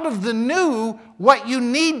get out of the new what you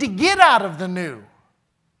need to get out of the new.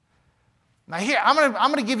 Now here, I'm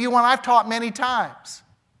going to give you one I've taught many times.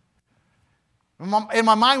 And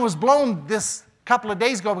my mind was blown this couple of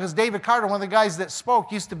days ago because David Carter, one of the guys that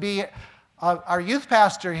spoke, used to be our youth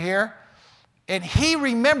pastor here, and he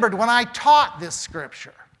remembered when I taught this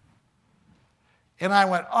scripture. And I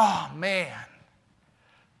went, oh man.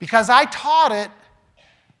 Because I taught it,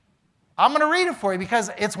 I'm going to read it for you because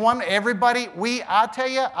it's one everybody, I'll tell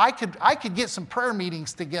you, I could get some prayer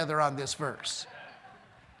meetings together on this verse.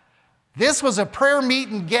 This was a prayer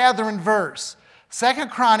meeting gathering verse. 2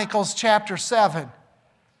 Chronicles chapter 7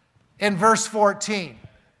 and verse 14.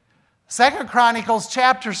 2 Chronicles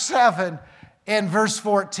chapter 7 and verse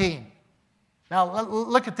 14. Now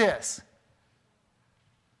look at this.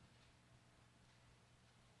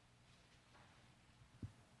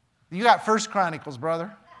 You got 1 Chronicles,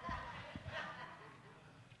 brother.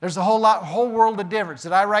 There's a whole world of difference.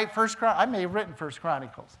 Did I write 1 Chronicles? I may have written 1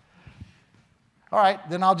 Chronicles. All right,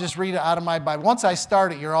 then I'll just read it out of my Bible. Once I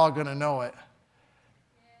start it, you're all going to know it.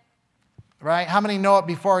 Right? How many know it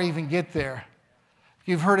before I even get there?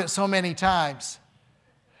 You've heard it so many times.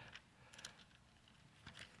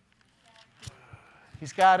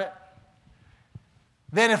 He's got it.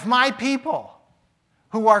 Then if my people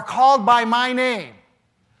who are called by my name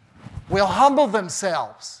will humble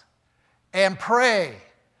themselves and pray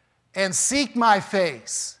and seek my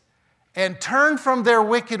face and turn from their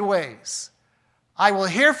wicked ways, I will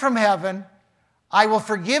hear from heaven, I will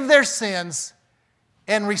forgive their sins,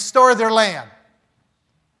 and restore their land.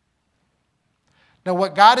 Now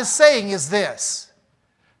what God is saying is this.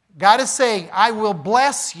 God is saying, I will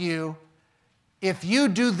bless you if you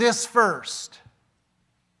do this first.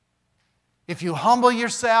 If you humble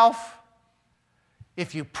yourself,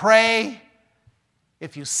 if you pray,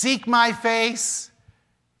 if you seek my face,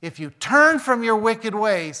 if you turn from your wicked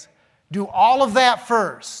ways, do all of that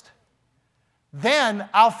first. Then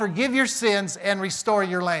I'll forgive your sins and restore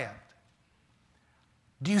your land.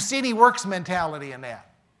 Do you see any works mentality in that?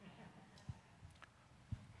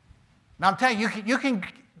 Now I'm telling you, you can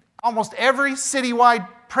almost every citywide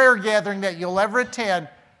prayer gathering that you'll ever attend,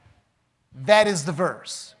 that is the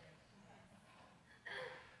verse.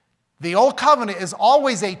 The old covenant is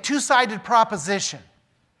always a two-sided proposition.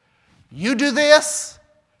 You do this,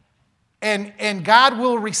 and God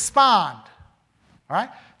will respond. All right?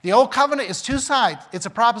 The old covenant is two sides. It's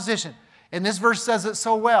a proposition. And this verse says it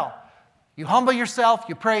so well. You humble yourself,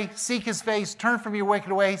 you pray, seek His face, turn from your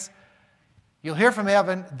wicked ways. You'll hear from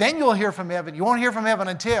heaven. Then you'll hear from heaven. You won't hear from heaven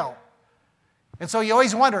until. And so you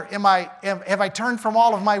always wonder, have I turned from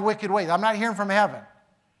all of my wicked ways? I'm not hearing from heaven.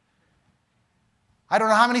 I don't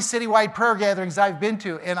know how many citywide prayer gatherings I've been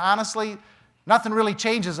to, and honestly, nothing really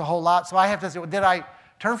changes a whole lot. So I have to say, did I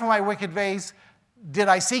turn from my wicked ways? Did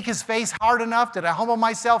I seek His face hard enough? Did I humble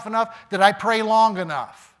myself enough? Did I pray long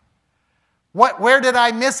enough? Where did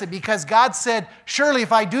I miss it? Because God said, surely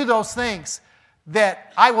if I do those things,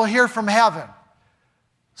 that I will hear from heaven.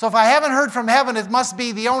 So if I haven't heard from heaven, it must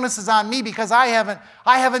be the onus is on me because I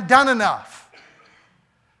haven't done enough.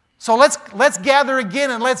 So let's gather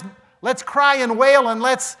again and let's cry and wail and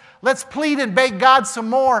let's plead and beg God some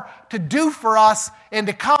more to do for us and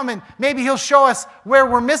to come, and maybe He'll show us where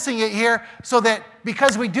we're missing it here so that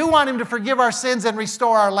because we do want Him to forgive our sins and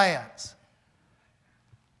restore our lands.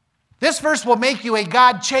 This verse will make you a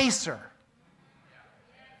God chaser.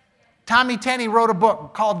 Tommy Tenney wrote a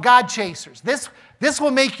book called God Chasers. This will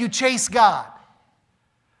make you chase God.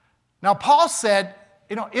 Now Paul said,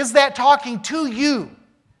 is that talking to you?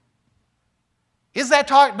 Is that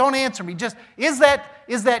talk? Don't answer me. Just is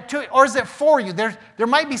that to, or is it for you? There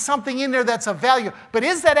might be something in there that's of value, but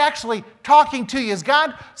is that actually talking to you? Is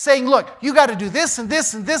God saying, look, you got to do this and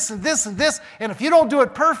this and this and this and this, and if you don't do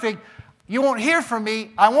it perfect, you won't hear from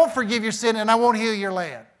me, I won't forgive your sin, and I won't heal your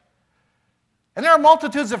land. And there are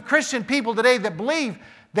multitudes of Christian people today that believe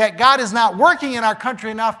that God is not working in our country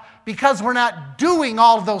enough because we're not doing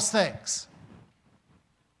all of those things.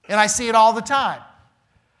 And I see it all the time.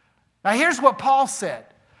 Now here's what Paul said.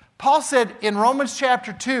 Paul said in Romans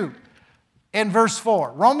chapter 2 and verse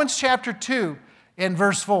 4. Romans chapter 2 and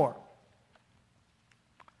verse 4.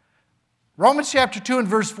 Romans chapter 2 and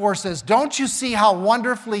verse 4 says, "Don't you see how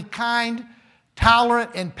wonderfully kind, tolerant,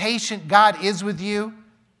 and patient God is with you?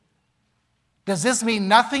 Does this mean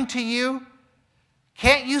nothing to you?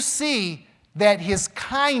 Can't you see that His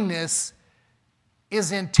kindness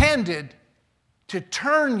is intended to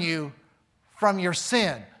turn you from your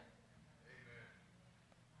sin?"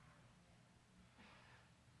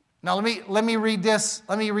 Now let me read this.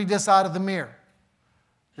 Let me read this out of the mirror.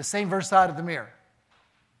 The same verse out of the mirror.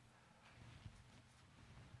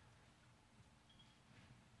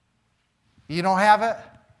 You don't have it?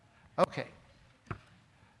 Okay.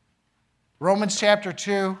 Romans chapter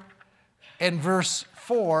 2 and verse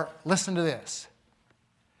 4, listen to this.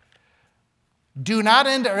 "Do not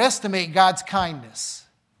underestimate God's kindness.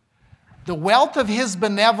 The wealth of His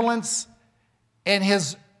benevolence and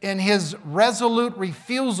His resolute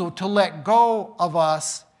refusal to let go of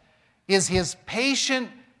us is His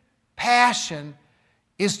patient passion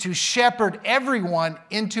is to shepherd everyone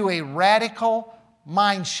into a radical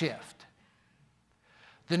mind shift."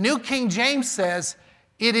 The New King James says,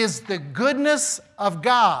 "It is the goodness of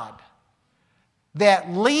God that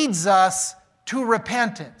leads us to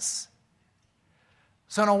repentance."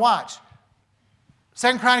 So now watch.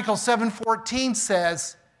 2 Chronicles 7:14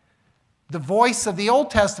 says, the voice of the Old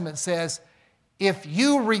Testament says, if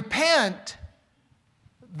you repent,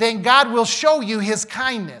 then God will show you His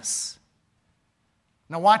kindness.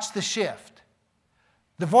 Now watch the shift.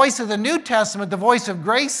 The voice of the New Testament, the voice of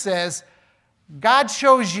grace says, God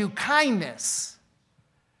shows you kindness.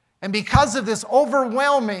 And because of this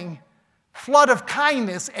overwhelming flood of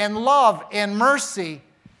kindness and love and mercy,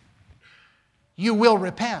 you will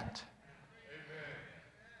repent. Amen.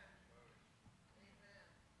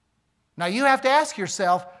 Now you have to ask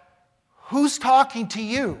yourself, who's talking to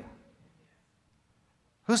you?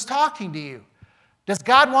 Who's talking to you? Does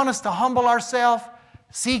God want us to humble ourselves,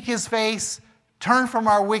 seek His face, turn from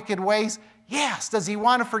our wicked ways? Yes. Does He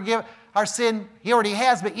want to forgive our sin? He already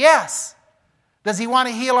has, but yes. Does He want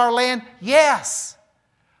to heal our land? Yes.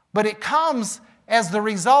 But it comes as the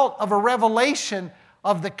result of a revelation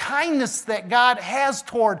of the kindness that God has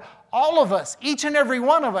toward all of us, each and every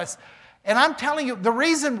one of us. And I'm telling you, the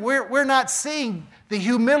reason we're not seeing the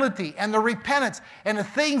humility and the repentance and the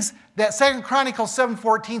things that 2 Chronicles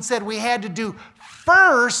 7:14 said we had to do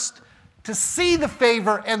first to see the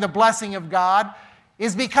favor and the blessing of God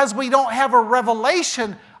is because we don't have a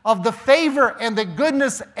revelation of the favor and the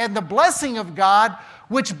goodness and the blessing of God,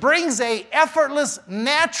 which brings a effortless,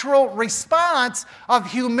 natural response of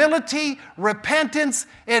humility, repentance,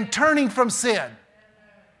 and turning from sin.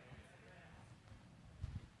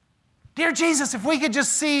 Dear Jesus, if we could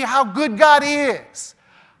just see how good God is,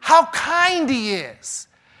 how kind He is,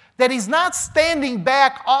 that He's not standing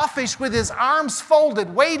back offish with His arms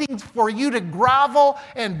folded, waiting for you to grovel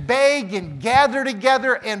and beg and gather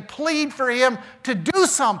together and plead for Him to do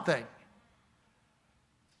something.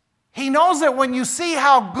 He knows that when you see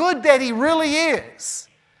how good that He really is,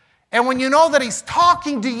 and when you know that He's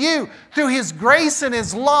talking to you through His grace and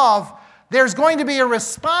His love, there's going to be a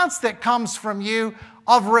response that comes from you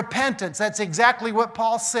of repentance. That's exactly what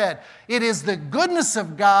Paul said. It is the goodness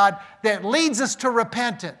of God that leads us to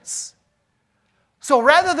repentance. So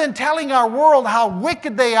rather than telling our world how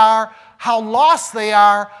wicked they are, how lost they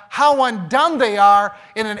are, how undone they are,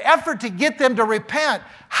 in an effort to get them to repent,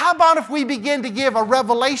 how about if we begin to give a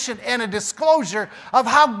revelation and a disclosure of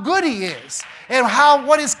how good He is and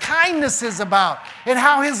what His kindness is about and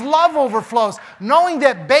how His love overflows, knowing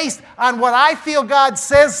that based on what I feel God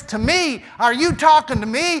says to me, are you talking to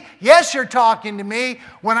me? Yes, you're talking to me.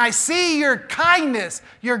 When I see your kindness,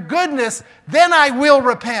 your goodness, then I will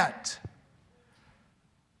repent.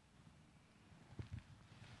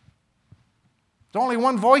 There's only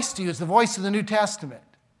one voice to you. It's the voice of the New Testament.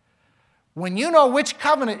 When you know which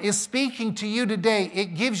covenant is speaking to you today,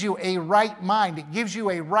 it gives you a right mind. It gives you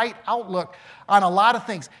a right outlook on a lot of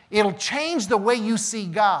things. It'll change the way you see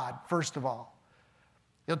God, first of all.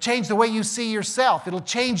 It'll change the way you see yourself. It'll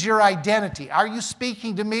change your identity. Are you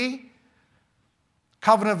speaking to me?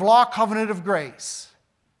 Covenant of law, covenant of grace.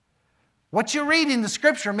 What you read in the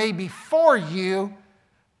Scripture may be for you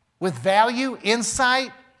with value,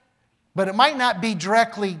 insight, but it might not be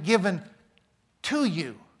directly given to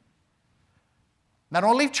you. Now,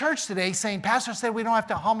 don't leave church today saying, Pastor said we don't have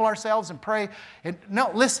to humble ourselves and pray.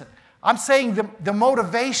 No, listen, I'm saying the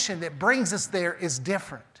motivation that brings us there is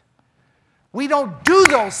different. We don't do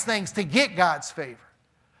those things to get God's favor.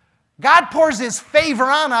 God pours His favor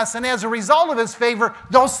on us, and as a result of His favor,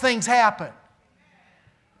 those things happen.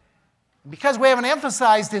 Because we haven't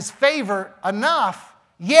emphasized His favor enough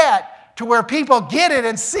yet to where people get it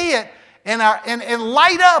and see it and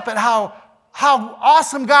light up at how how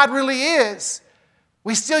awesome God really is,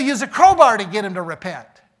 we still use a crowbar to get him to repent.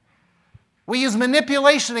 We use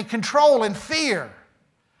manipulation and control and fear.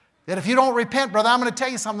 That if you don't repent, brother, I'm going to tell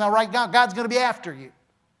you something now right now, God's going to be after you.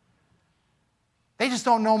 They just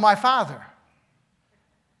don't know my Father.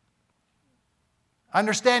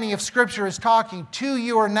 Understanding if Scripture is talking to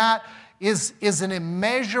you or not is an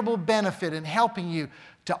immeasurable benefit in helping you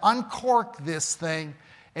to uncork this thing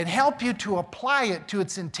and help you to apply it to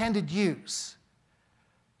its intended use.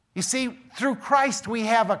 You see, through Christ we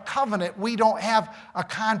have a covenant. We don't have a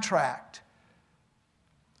contract.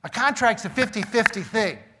 A contract's a 50-50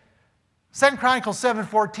 thing. 2 Chronicles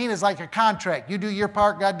 7:14 is like a contract. You do your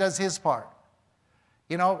part, God does his part.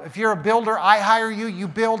 You know, if you're a builder, I hire you, you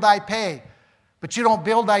build, I pay. But you don't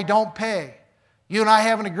build, I don't pay. You and I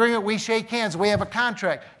have an agreement, we shake hands, we have a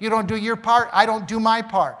contract. You don't do your part, I don't do my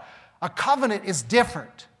part. A covenant is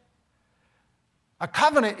different. A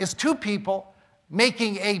covenant is two people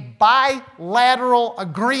making a bilateral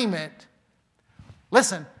agreement,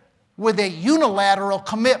 listen, with a unilateral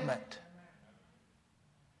commitment.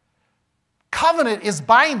 Covenant is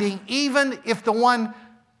binding even if the one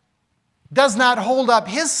does not hold up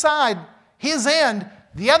his side, his end.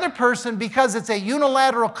 The other person, because it's a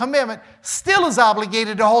unilateral commitment, still is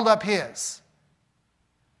obligated to hold up his.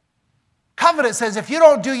 Covenant says, if you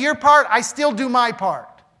don't do your part, I still do my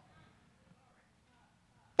part.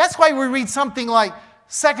 That's why we read something like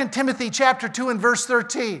 2 Timothy chapter 2 and verse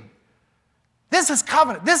 13. This is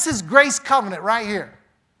covenant. This is grace covenant right here.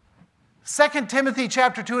 2 Timothy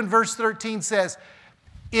chapter 2 and verse 13 says,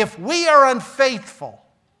 if we are unfaithful,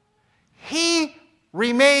 he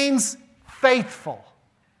remains faithful,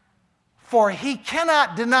 for he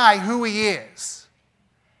cannot deny who he is.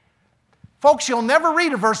 Folks, you'll never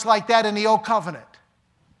read a verse like that in the Old Covenant.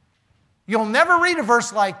 You'll never read a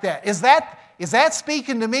verse like that. Is that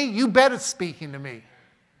speaking to me? You bet it's speaking to me.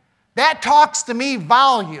 That talks to me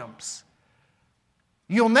volumes.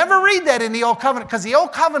 You'll never read that in the Old Covenant, because the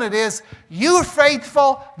Old Covenant is, you're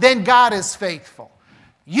faithful, then God is faithful.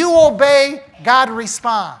 You obey, God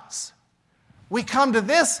responds. We come to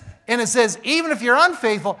this, and it says, even if you're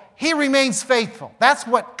unfaithful, he remains faithful. That's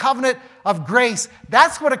what covenant of grace,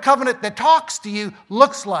 that's what a covenant that talks to you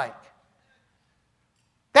looks like.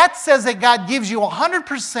 That says that God gives you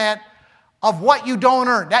 100% of what you don't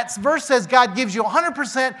earn. That verse says God gives you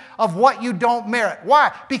 100% of what you don't merit.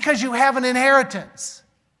 Why? Because you have an inheritance.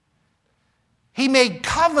 He made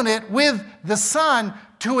covenant with the Son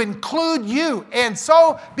to include you. And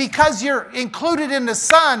so, because you're included in the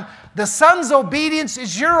Son's obedience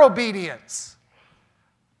is your obedience.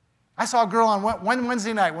 I saw a girl on one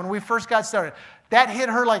Wednesday night when we first got started. That hit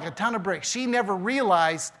her like a ton of bricks. She never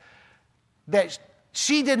realized that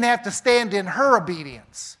she didn't have to stand in her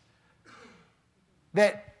obedience.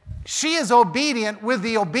 That she is obedient with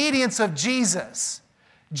the obedience of Jesus.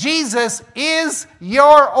 Jesus is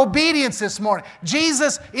your obedience this morning.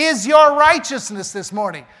 Jesus is your righteousness this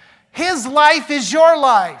morning. His life is your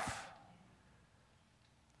life.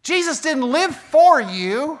 Jesus didn't live for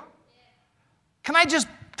you. Can I just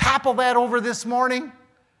topple that over this morning?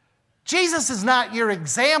 Jesus is not your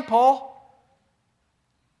example.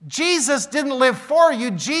 Jesus didn't live for you.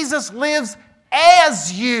 Jesus lives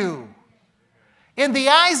as you. In the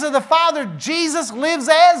eyes of the Father, Jesus lives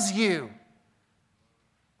as you.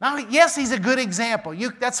 Now, yes, he's a good example.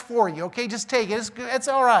 That's for you, okay? Just take it. It's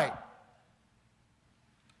all right.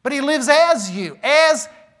 But he lives as you, as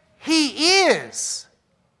he is.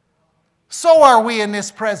 So are we in this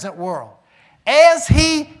present world. As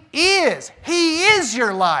he is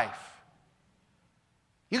your life.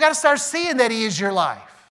 You got to start seeing that he is your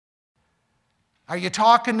life. Are you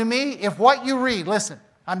talking to me? If what you read, listen,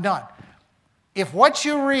 I'm done. If what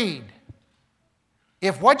you read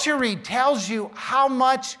tells you how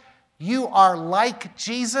much you are like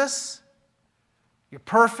Jesus, you're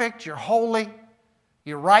perfect, you're holy,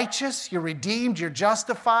 you're righteous, you're redeemed, you're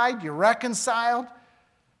justified, you're reconciled,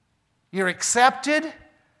 you're accepted,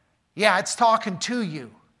 yeah, it's talking to you.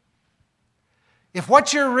 If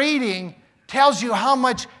what you're reading tells you how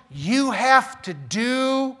much you have to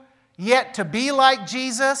do yet to be like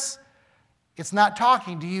Jesus, it's not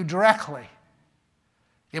talking to you directly.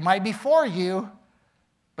 It might be for you,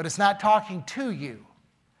 but it's not talking to you.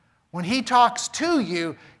 When he talks to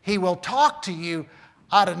you, he will talk to you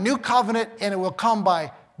out of new covenant, and it will come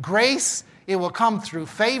by grace. It will come through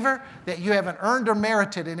favor that you haven't earned or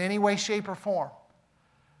merited in any way, shape, or form.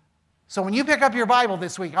 So when you pick up your Bible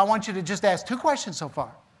this week, I want you to just ask two questions so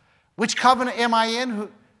far. Which covenant am I in?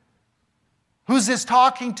 Who's this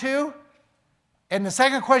talking to? And the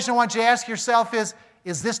second question I want you to ask yourself is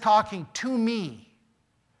this talking to me?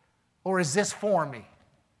 Or is this for me?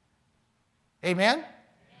 Amen?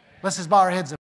 Let's just bow our heads.